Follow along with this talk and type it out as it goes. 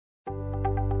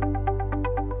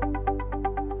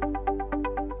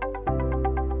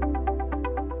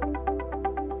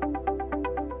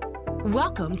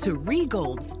Welcome to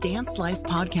Regold's Dance Life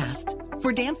podcast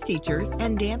for dance teachers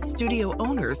and dance studio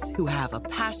owners who have a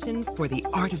passion for the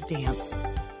art of dance.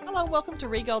 Hello, welcome to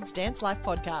Regold's Dance Life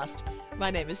podcast.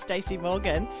 My name is Stacey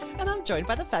Morgan and I'm joined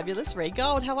by the fabulous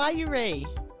Regold. How are you, Ree?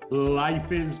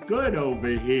 Life is good over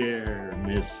here,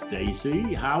 Miss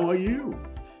Stacey. How are you?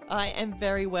 I am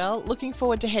very well. Looking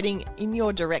forward to heading in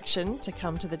your direction to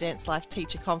come to the Dance Life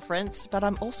Teacher Conference, but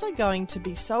I'm also going to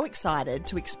be so excited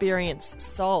to experience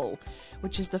Soul,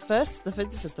 which is this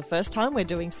is the first time we're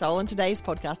doing Soul, and today's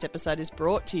podcast episode is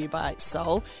brought to you by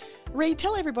Soul. Ree,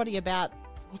 tell everybody about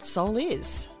what Soul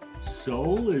is.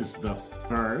 Soul is the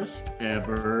first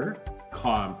ever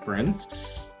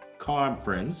conference.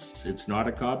 It's not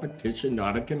a competition,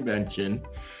 not a convention,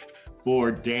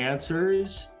 for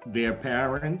dancers, their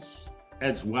parents,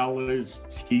 as well as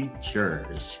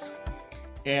teachers.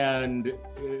 And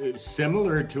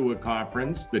similar to a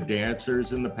conference, the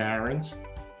dancers and the parents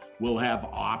will have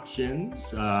options.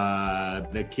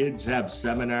 The kids have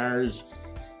seminars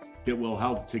that will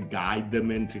help to guide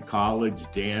them into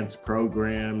college dance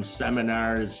programs,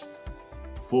 seminars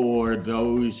for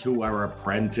those who are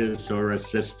apprentice or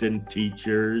assistant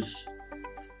teachers.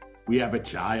 We have a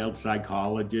child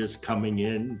psychologist coming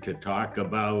in to talk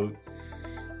about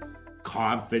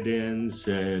confidence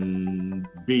and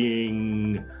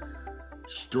being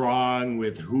strong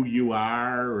with who you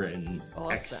are and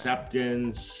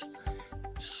acceptance.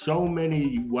 So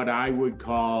many what I would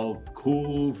call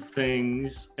cool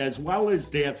things, as well as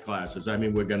dance classes. I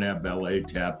mean, we're going to have ballet,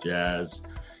 tap, jazz,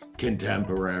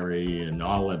 contemporary, and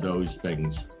all of those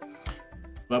things.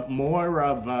 But more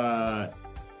of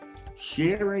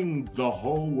sharing the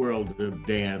whole world of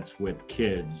dance with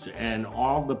kids and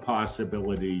all the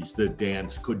possibilities that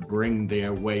dance could bring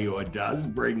their way or does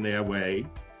bring their way.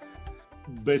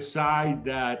 Beside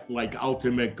that,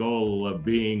 ultimate goal of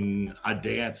being a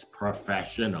dance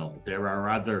professional, there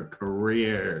are other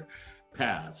career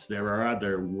paths. There are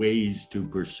other ways to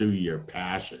pursue your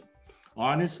passion.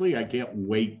 Honestly, I can't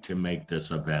wait to make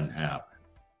this event happen.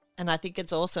 And I think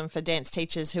it's awesome for dance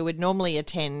teachers who would normally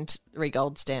attend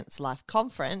Regold's Dance Life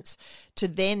conference to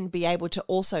then be able to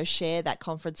also share that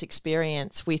conference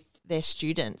experience with their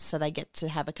students. So they get to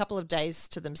have a couple of days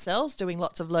to themselves doing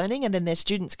lots of learning, and then their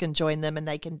students can join them and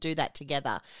they can do that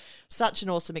together. Such an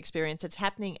awesome experience. It's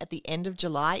happening at the end of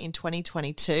July in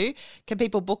 2022. Can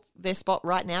people book their spot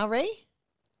right now, Ree?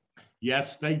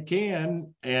 Yes, they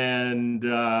can. And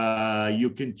you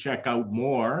can check out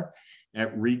more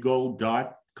at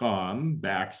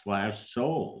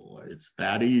regold.com/soul. It's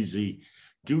that easy.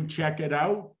 Do check it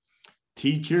out.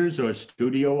 Teachers or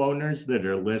studio owners that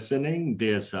are listening,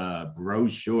 there's a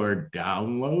brochure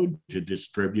download to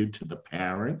distribute to the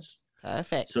parents.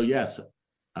 Perfect. So yes,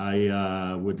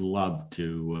 I would love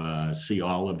to see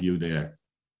all of you there.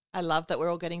 I love that we're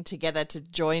all getting together to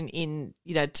join in,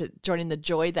 to join in the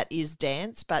joy that is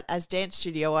dance. But as dance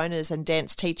studio owners and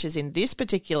dance teachers in this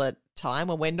particular time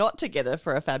when we're not together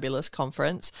for a fabulous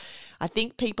conference, I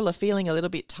think people are feeling a little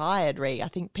bit tired, Ree. I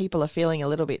think people are feeling a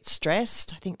little bit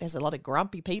stressed. I think there's a lot of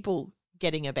grumpy people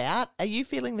getting about. Are you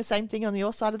feeling the same thing on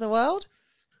your side of the world?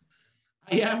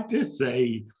 I have to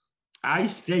say, I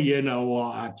stay in a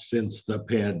lot since the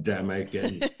pandemic,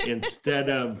 and instead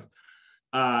of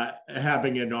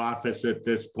having an office at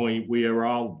this point, we are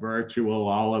all virtual,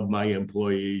 all of my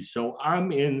employees. So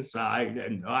I'm inside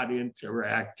and not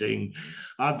interacting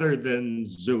other than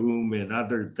Zoom and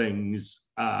other things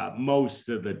most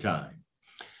of the time.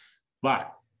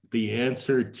 But the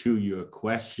answer to your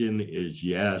question is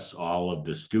yes, all of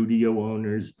the studio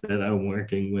owners that I'm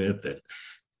working with and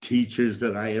teachers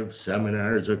that I have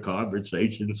seminars or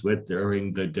conversations with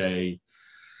during the day,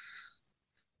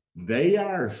 they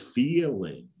are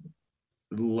feeling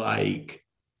like,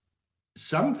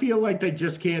 some feel like they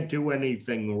just can't do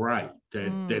anything right,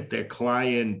 that their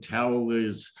clientele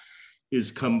is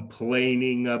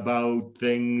complaining about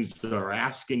things or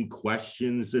asking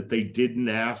questions that they didn't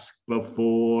ask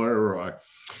before, or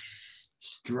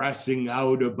stressing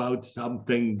out about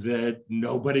something that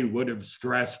nobody would have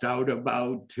stressed out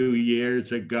about 2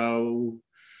 years ago.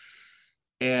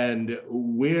 And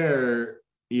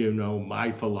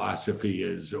my philosophy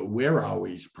is we're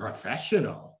always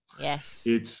professional. Yes.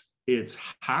 It's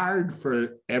hard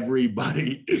for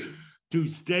everybody to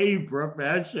stay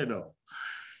professional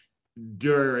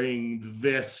during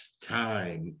this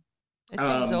time. It's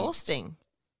exhausting,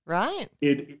 right?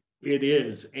 It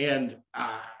is. And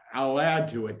I'll add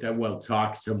to it, then we'll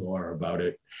talk some more about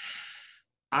it.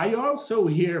 I also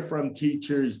hear from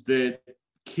teachers that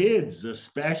kids,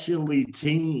 especially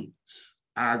teens,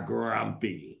 are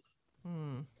grumpy,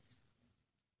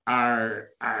 are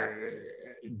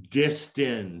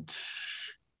distant,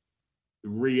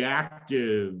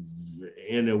 reactive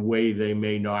in a way they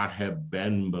may not have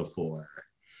been before.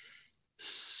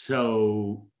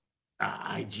 So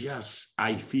I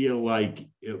feel like,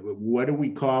 what are we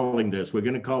calling this? We're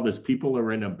going to call this people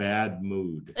are in a bad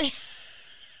mood.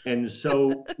 And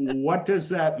so what does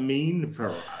that mean for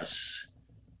us?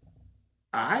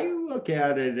 I look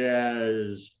at it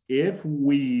as, if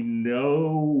we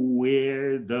know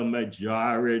where the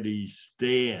majority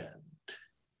stand,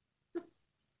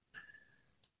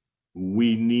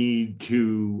 we need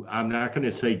to, I'm not going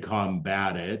to say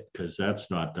combat it, because that's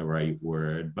not the right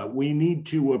word, but we need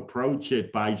to approach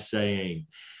it by saying,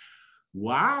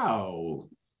 wow,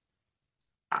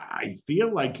 I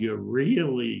feel like you're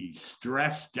really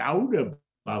stressed out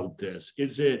about this.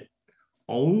 Is it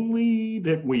only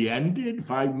that we ended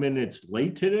 5 minutes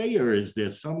late today, or is there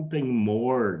something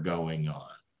more going on?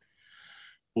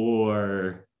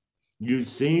 Or you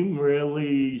seem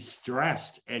really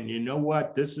stressed, and you know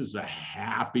what? This is a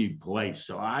happy place,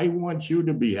 so I want you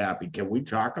to be happy. Can we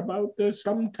talk about this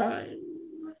sometime?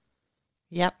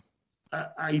 Yep.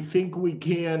 I think we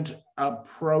can't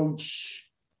approach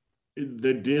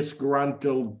the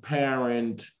disgruntled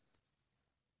parent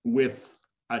with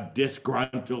a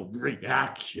disgruntled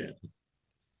reaction.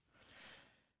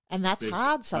 And that's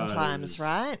hard sometimes,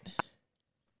 right?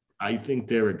 I think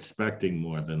they're expecting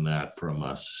more than that from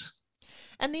us.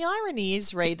 And the irony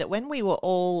is, Reid, that when we were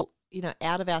all,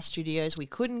 out of our studios, we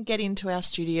couldn't get into our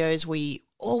studios.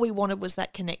 All we wanted was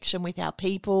that connection with our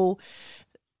people.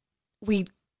 We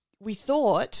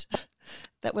thought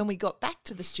that when we got back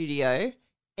to the studio,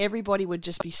 everybody would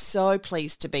just be so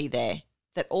pleased to be there,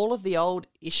 that all of the old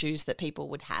issues that people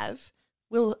would have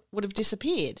would have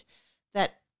disappeared,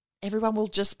 that everyone will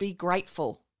just be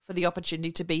grateful for the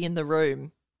opportunity to be in the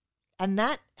room. And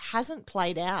that hasn't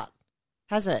played out,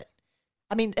 has it?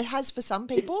 I mean, it has for some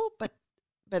people, but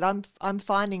I'm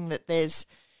finding that there's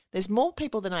more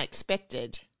people than I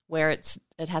expected where it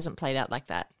hasn't played out like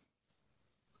that.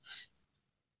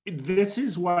 This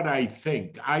is what I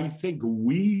think. I think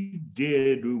we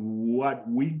did what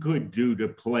we could do to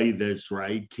play this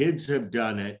right. Kids have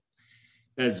done it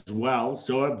as well,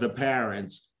 so have the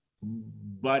parents.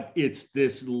 But it's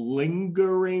this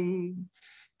lingering,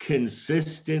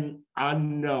 consistent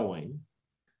unknowing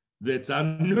that's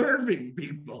unnerving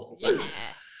people. Yeah.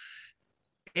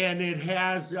 And it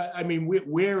has, I mean,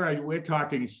 we're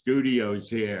talking studios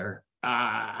here.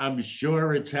 I'm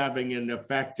sure it's having an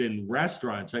effect in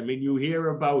restaurants. I mean, you hear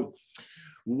about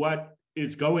what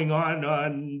is going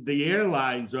on the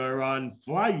airlines or on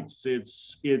flights.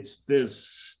 It's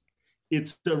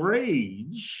the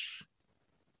rage.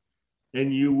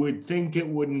 And you would think it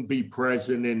wouldn't be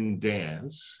present in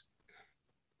dance.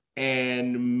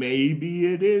 And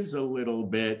maybe it is a little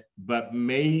bit, but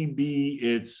maybe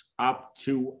it's up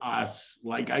to us,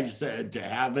 like I said, to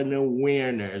have an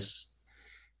awareness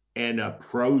and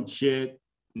approach it,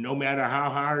 no matter how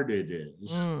hard it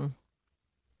is,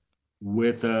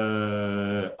 with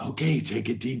okay, take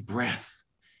a deep breath.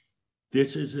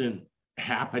 This isn't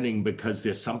happening because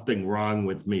there's something wrong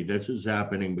with me. This is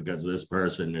happening because this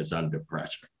person is under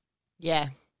pressure. Yeah.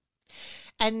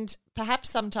 And perhaps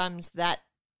sometimes that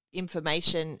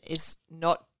information is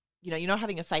not, you're not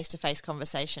having a face-to-face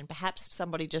conversation. Perhaps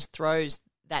somebody just throws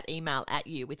that email at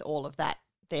you with all of that,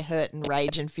 their hurt and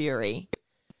rage and fury.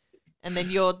 And then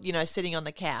you're, sitting on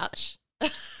the couch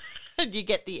and you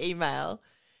get the email.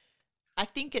 I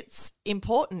think it's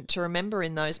important to remember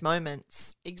in those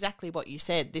moments exactly what you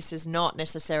said. This is not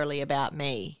necessarily about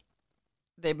me.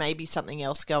 There may be something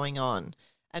else going on.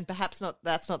 And perhaps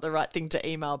that's not the right thing to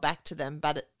email back to them.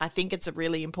 But I think it's a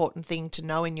really important thing to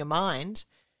know in your mind,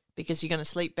 because you're going to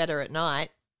sleep better at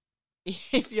night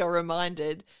if you're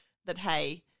reminded that,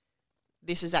 hey,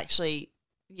 this is actually,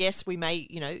 yes, we may,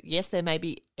 yes, there may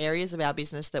be areas of our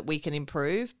business that we can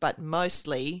improve, but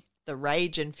mostly the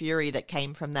rage and fury that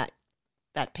came from that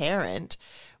parent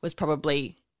was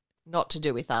probably not to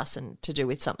do with us and to do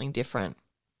with something different.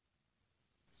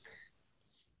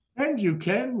 And you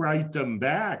can write them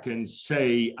back and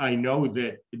say, I know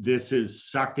that this is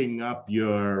sucking up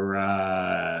your,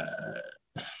 I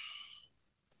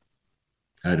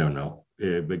don't know,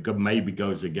 it maybe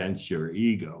goes against your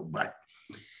ego, but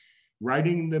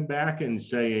writing them back and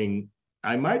saying,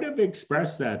 I might have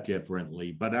expressed that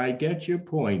differently, but I get your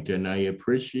point and I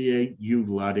appreciate you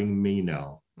letting me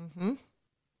know. Mm-hmm.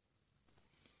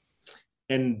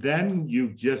 And then you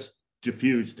just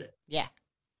diffused it. Yeah.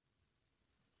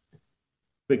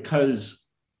 Because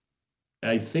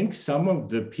I think some of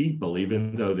the people,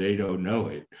 even though they don't know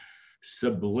it,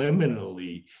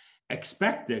 subliminally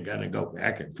expect they're going to go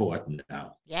back and forth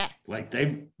now. Yeah. Like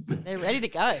they're ready to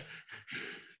go.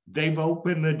 They've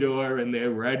opened the door and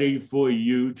they're ready for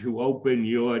you to open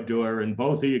your door, and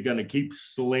both of you are going to keep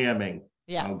slamming.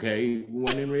 Yeah. Okay.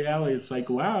 When in reality, it's like,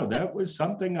 wow, that was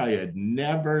something I had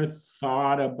never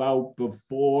thought about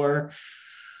before.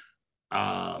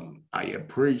 I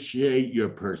appreciate your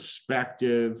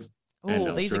perspective.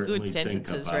 Oh, these are good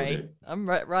sentences, Ray. I'm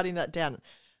writing that down.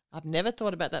 I've never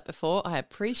thought about that before. I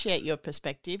appreciate your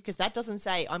perspective, because that doesn't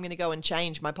say I'm going to go and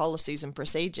change my policies and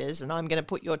procedures and I'm going to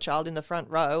put your child in the front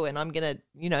row and I'm going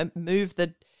to, move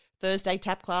the Thursday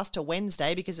tap class to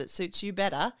Wednesday because it suits you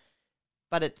better.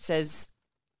 But it says,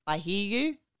 I hear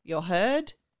you, you're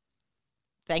heard,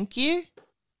 thank you,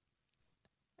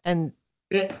 and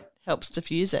it helps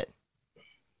diffuse it.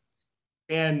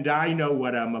 And I know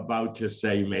what I'm about to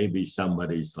say. Maybe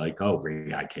somebody's like, oh,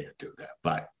 I can't do that.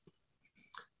 But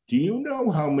do you know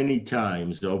how many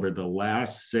times over the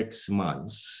last 6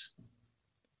 months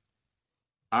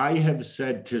I have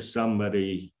said to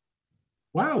somebody,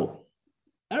 wow,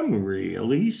 I'm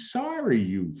really sorry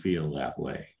you feel that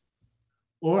way.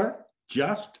 Or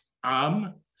just,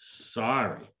 I'm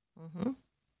sorry. Mm-hmm.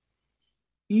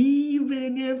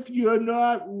 Even if you're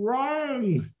not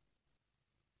wrong,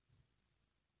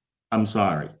 I'm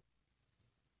sorry.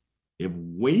 If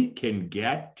we can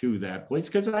get to that place,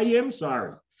 because I am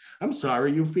sorry. I'm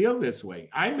sorry you feel this way.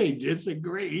 I may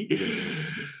disagree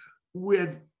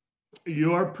with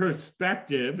your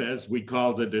perspective, as we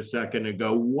called it a second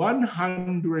ago,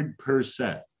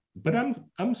 100%. But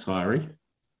I'm sorry.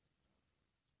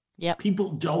 Yeah.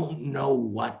 People don't know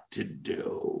what to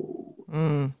do.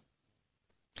 Mm.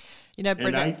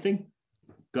 And I think,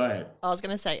 go ahead. I was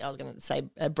going to say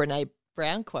a Brene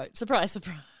Brown quote. Surprise,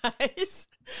 surprise.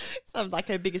 So I'm like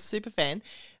her biggest super fan.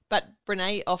 But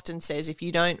Brene often says, if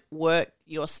you don't work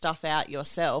your stuff out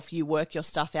yourself, you work your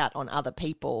stuff out on other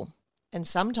people. And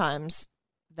sometimes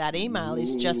that email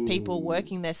is just people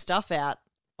working their stuff out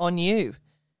on you.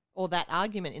 Or that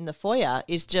argument in the foyer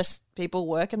is just people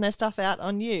working their stuff out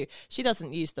on you. She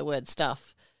doesn't use the word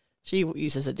stuff. She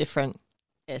uses a different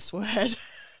S word.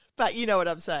 But you know what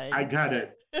I'm saying. I got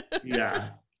it. Yeah.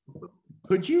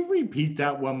 Could you repeat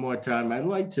that one more time? I'd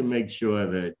like to make sure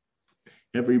that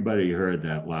everybody heard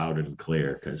that loud and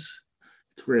clear, because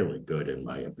it's really good in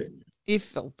my opinion.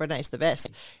 Brene's the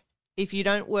best. If you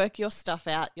don't work your stuff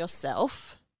out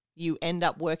yourself, you end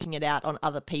up working it out on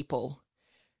other people.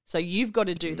 So you've got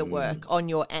to do the work on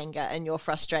your anger and your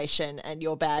frustration and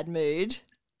your bad mood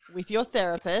with your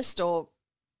therapist, or,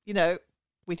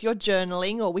 with your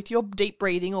journaling or with your deep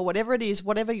breathing or whatever it is,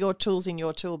 whatever your tools in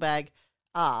your tool bag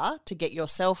are to get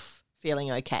yourself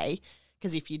feeling okay.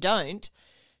 Because if you don't,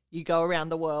 you go around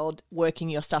the world working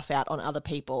your stuff out on other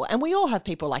people. And we all have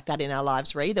people like that in our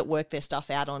lives, Ree, that work their stuff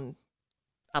out on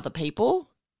other people.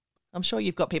 I'm sure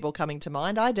you've got people coming to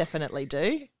mind. I definitely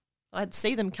do. I'd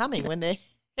see them coming when they're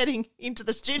heading into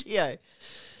the studio.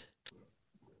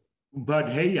 But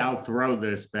hey, I'll throw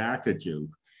this back at you.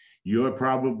 You're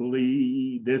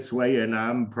probably this way and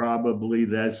I'm probably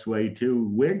this way too.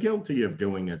 We're guilty of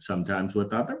doing it sometimes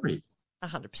with other people.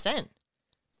 100%.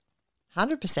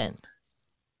 100%.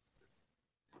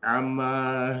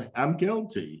 I'm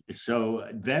guilty. So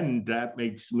then that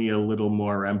makes me a little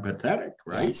more empathetic,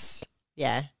 right? Yes.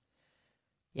 Yeah.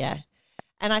 Yeah.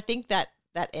 And I think that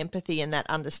empathy and that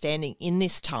understanding in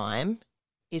this time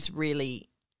is really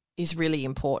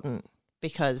important,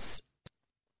 because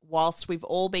whilst we've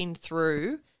all been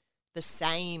through the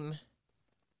same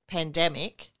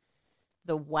pandemic,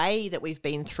 the way that we've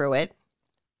been through it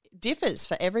differs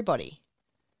for everybody.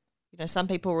 Some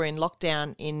people were in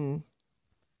lockdown in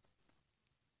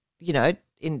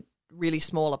really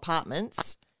small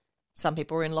apartments. Some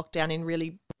people were in lockdown in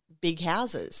really big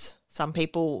houses. Some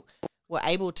people were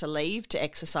able to leave to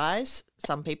exercise.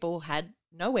 Some people had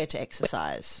nowhere to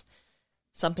exercise.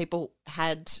 Some people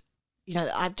had,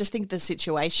 I just think the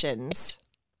situations,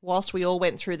 whilst we all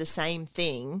went through the same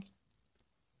thing,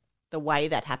 the way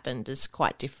that happened is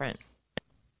quite different.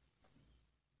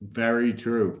 Very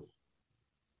true.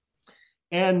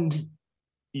 And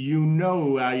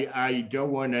I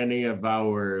don't want any of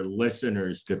our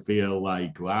listeners to feel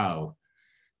like, wow,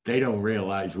 they don't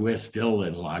realize we're still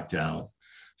in lockdown.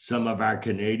 Some of our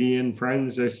Canadian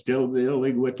friends are still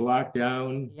dealing with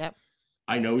lockdown. Yep.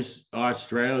 I know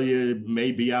Australia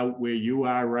may be out where you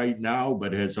are right now,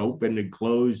 but has opened and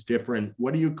closed different,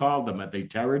 what do you call them? Are they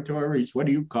territories? What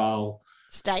do you call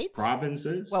states?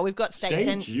 Provinces? Well, we've got states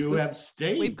and you have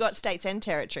states. We've got states and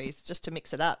territories, just to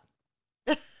mix it up.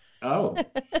 Oh.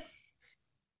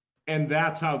 And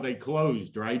that's how they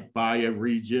closed, right? By a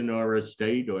region or a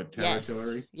state or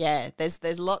territory. Yes. Yeah,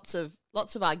 there's lots of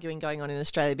arguing going on in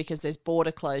Australia because there's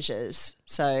border closures.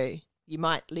 So you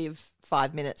might live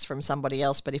 5 minutes from somebody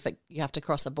else, but if you have to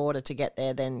cross a border to get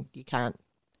there, then you can't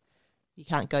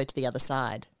go to the other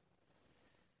side.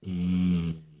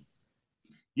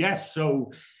 Yes,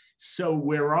 so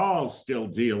we're all still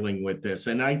dealing with this.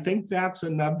 And I think that's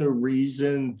another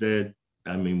reason that,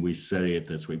 I mean, we say it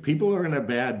this way, people are in a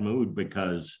bad mood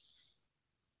because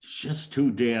it's just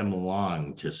too damn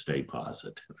long to stay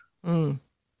positive.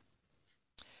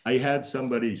 I had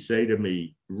somebody say to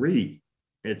me, Ree,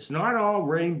 it's not all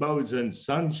rainbows and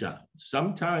sunshine.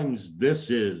 Sometimes this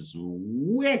is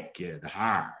wicked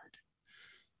hard.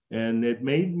 And it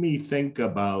made me think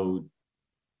about,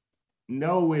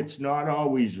 no, it's not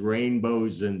always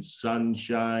rainbows and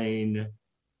sunshine,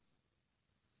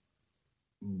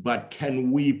 but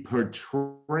can we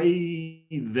portray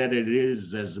that it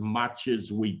is as much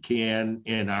as we can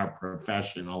in our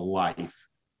professional life?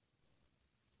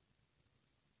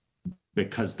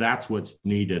 Because that's what's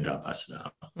needed of us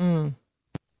now.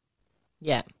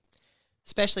 Yeah,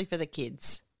 especially for the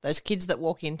kids. Those kids that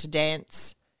walk into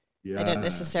dance, they don't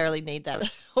necessarily need that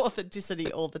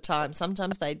authenticity all the time.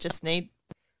 Sometimes they just need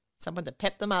someone to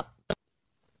pep them up.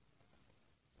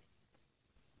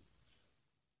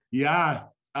 Yeah,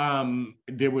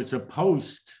 there was a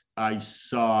post I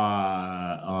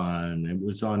saw it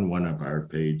was on one of our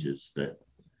pages that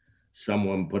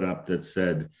someone put up that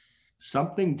said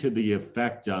something to the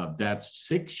effect of, that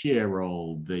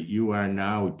 6-year-old that you are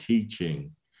now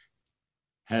teaching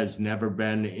has never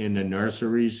been in a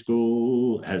nursery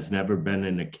school, has never been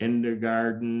in a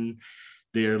kindergarten.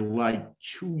 They're like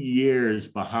 2 years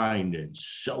behind in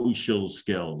social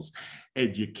skills,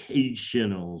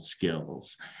 educational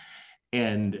skills.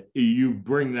 And you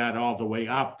bring that all the way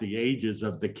up the ages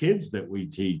of the kids that we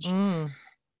teach.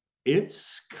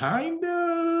 It's kind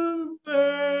of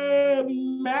a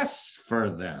mess for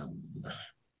them.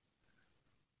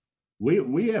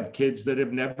 We have kids that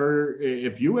have never,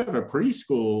 if you have a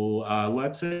preschool,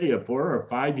 let's say a 4 or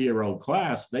 5-year-old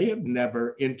class, they have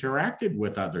never interacted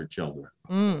with other children.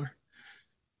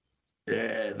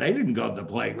 They didn't go to the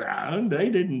playground. They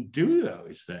didn't do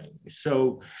those things.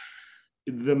 So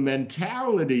the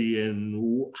mentality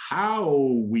and how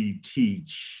we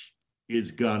teach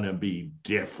is going to be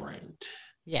different.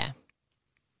 Yeah.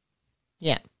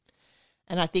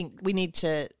 And I think we need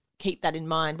to keep that in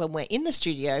mind when we're in the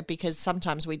studio, because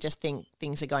sometimes we just think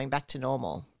things are going back to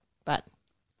normal, but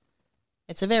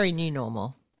it's a very new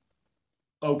normal.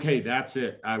 Okay, that's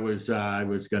it. I was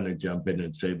going to jump in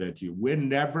and say that to you. We're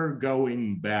never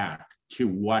going back to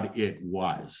what it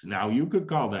was. Now, you could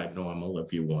call that normal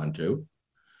if you want to,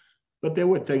 but there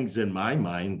were things in my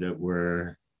mind that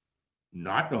were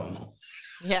not normal.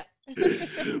 Yeah.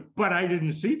 But I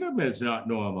didn't see them as not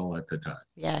normal at the time.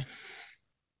 Yeah.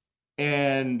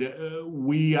 And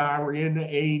we are in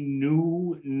a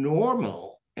new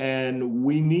normal, and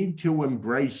we need to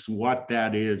embrace what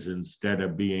that is instead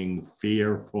of being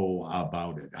fearful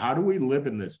about it. How do we live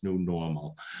in this new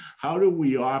normal? How do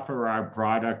we offer our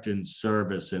product and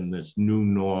service in this new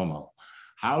normal?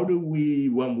 How do we,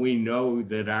 when we know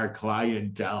that our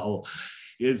clientele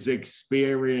is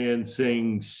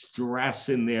experiencing stress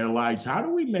in their lives, how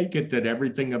do we make it that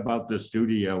everything about the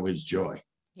studio is joy?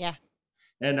 Yeah.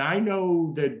 And I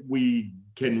know that we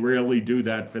can really do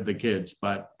that for the kids,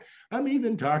 but I'm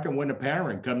even talking when a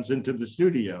parent comes into the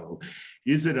studio.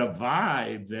 Is it a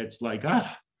vibe that's like,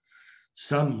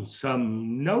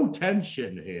 some no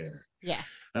tension here? Yeah.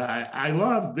 I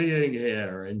love being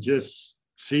here and just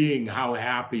seeing how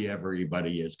happy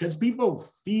everybody is, because people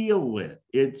feel it.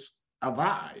 It's a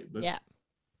vibe. Yeah.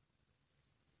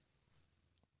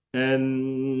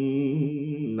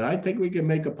 And I think we can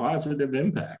make a positive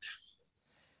impact.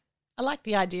 I like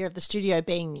the idea of the studio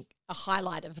being a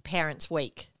highlight of a parent's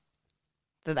week.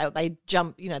 That they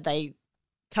jump, they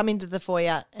come into the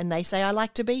foyer and they say, I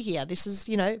like to be here. This is,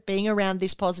 being around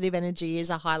this positive energy is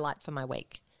a highlight for my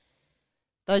week.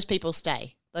 Those people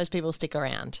stay. Those people stick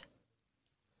around.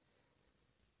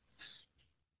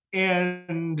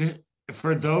 And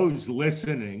for those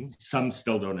listening, some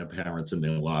still don't have parents in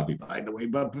their lobby, by the way,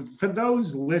 but for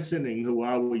those listening who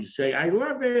always say, I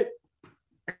love it.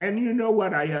 And you know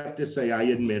what I have to say? I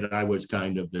admit I was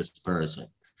kind of this person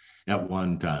at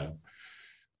one time.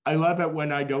 I love it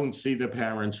when I don't see the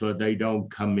parents or they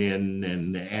don't come in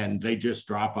and they just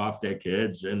drop off their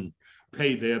kids and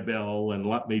pay their bill and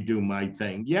let me do my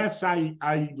thing. Yes, I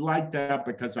like that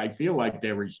because I feel like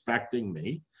they're respecting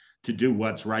me to do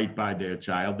what's right by their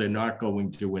child. They're not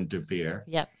going to interfere.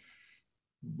 Yep.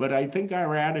 But I think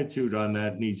our attitude on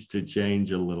that needs to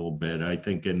change a little bit. I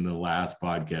think in the last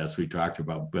podcast, we talked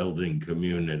about building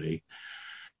community.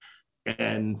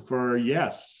 And for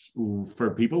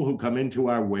people who come into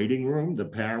our waiting room, the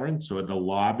parents or the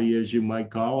lobby, as you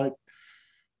might call it,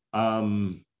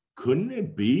 couldn't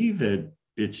it be that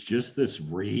it's just this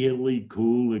really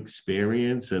cool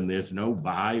experience and there's no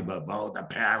vibe of, oh, the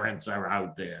parents are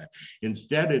out there.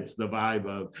 Instead, it's the vibe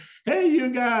of, hey, you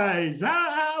guys,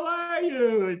 how are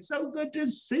you? It's so good to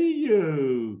see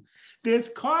you. There's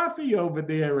coffee over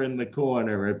there in the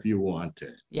corner if you want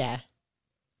it. Yeah.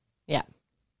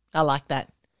 I like that.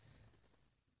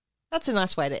 That's a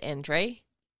nice way to end, Ree,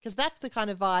 because that's the kind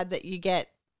of vibe that you get.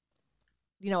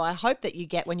 I hope that you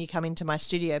get when you come into my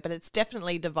studio, but it's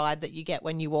definitely the vibe that you get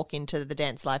when you walk into the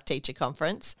Dance Life Teacher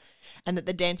Conference, and that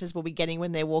the dancers will be getting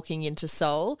when they're walking into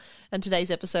Soul. And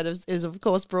today's episode is of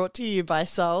course, brought to you by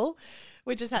Soul,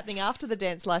 which is happening after the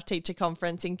Dance Life Teacher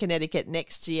Conference in Connecticut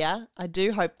next year. I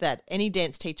do hope that any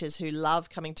dance teachers who love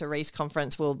coming to Ree's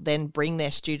conference will then bring their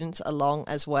students along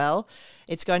as well.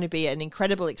 It's going to be an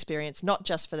incredible experience, not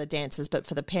just for the dancers, but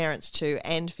for the parents too,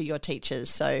 and for your teachers.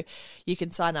 So you can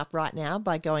sign up right now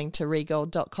by going to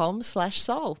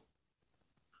regold.com/soul.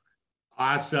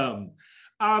 Awesome.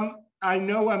 I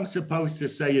know I'm supposed to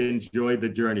say enjoy the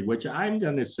journey, which I'm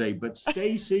going to say, but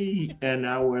Stacy and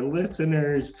our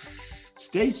listeners,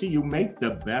 Stacy, you make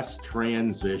the best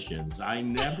transitions. I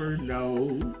never know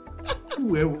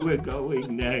where we're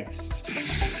going next.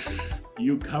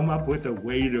 You come up with a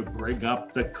way to bring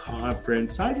up the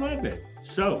conference. I love it.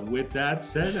 So with that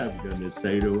said, I'm going to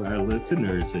say to our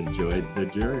listeners, enjoy the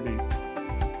journey.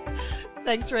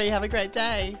 Thanks, Ree. Have a great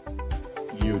day.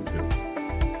 You too.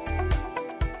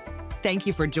 Thank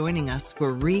you for joining us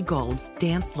for Ree Gold's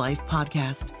Dance Life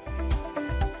podcast.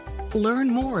 Learn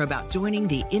more about joining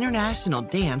the International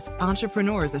Dance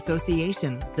Entrepreneurs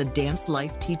Association, the Dance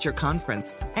Life Teacher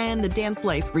Conference, and the Dance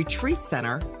Life Retreat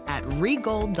Center at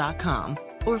regold.com,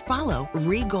 or follow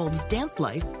Ree Gold's Dance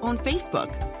Life on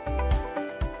Facebook.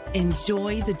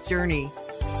 Enjoy the journey.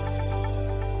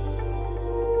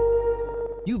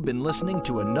 You've been listening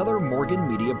to another Morgan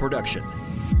Media production.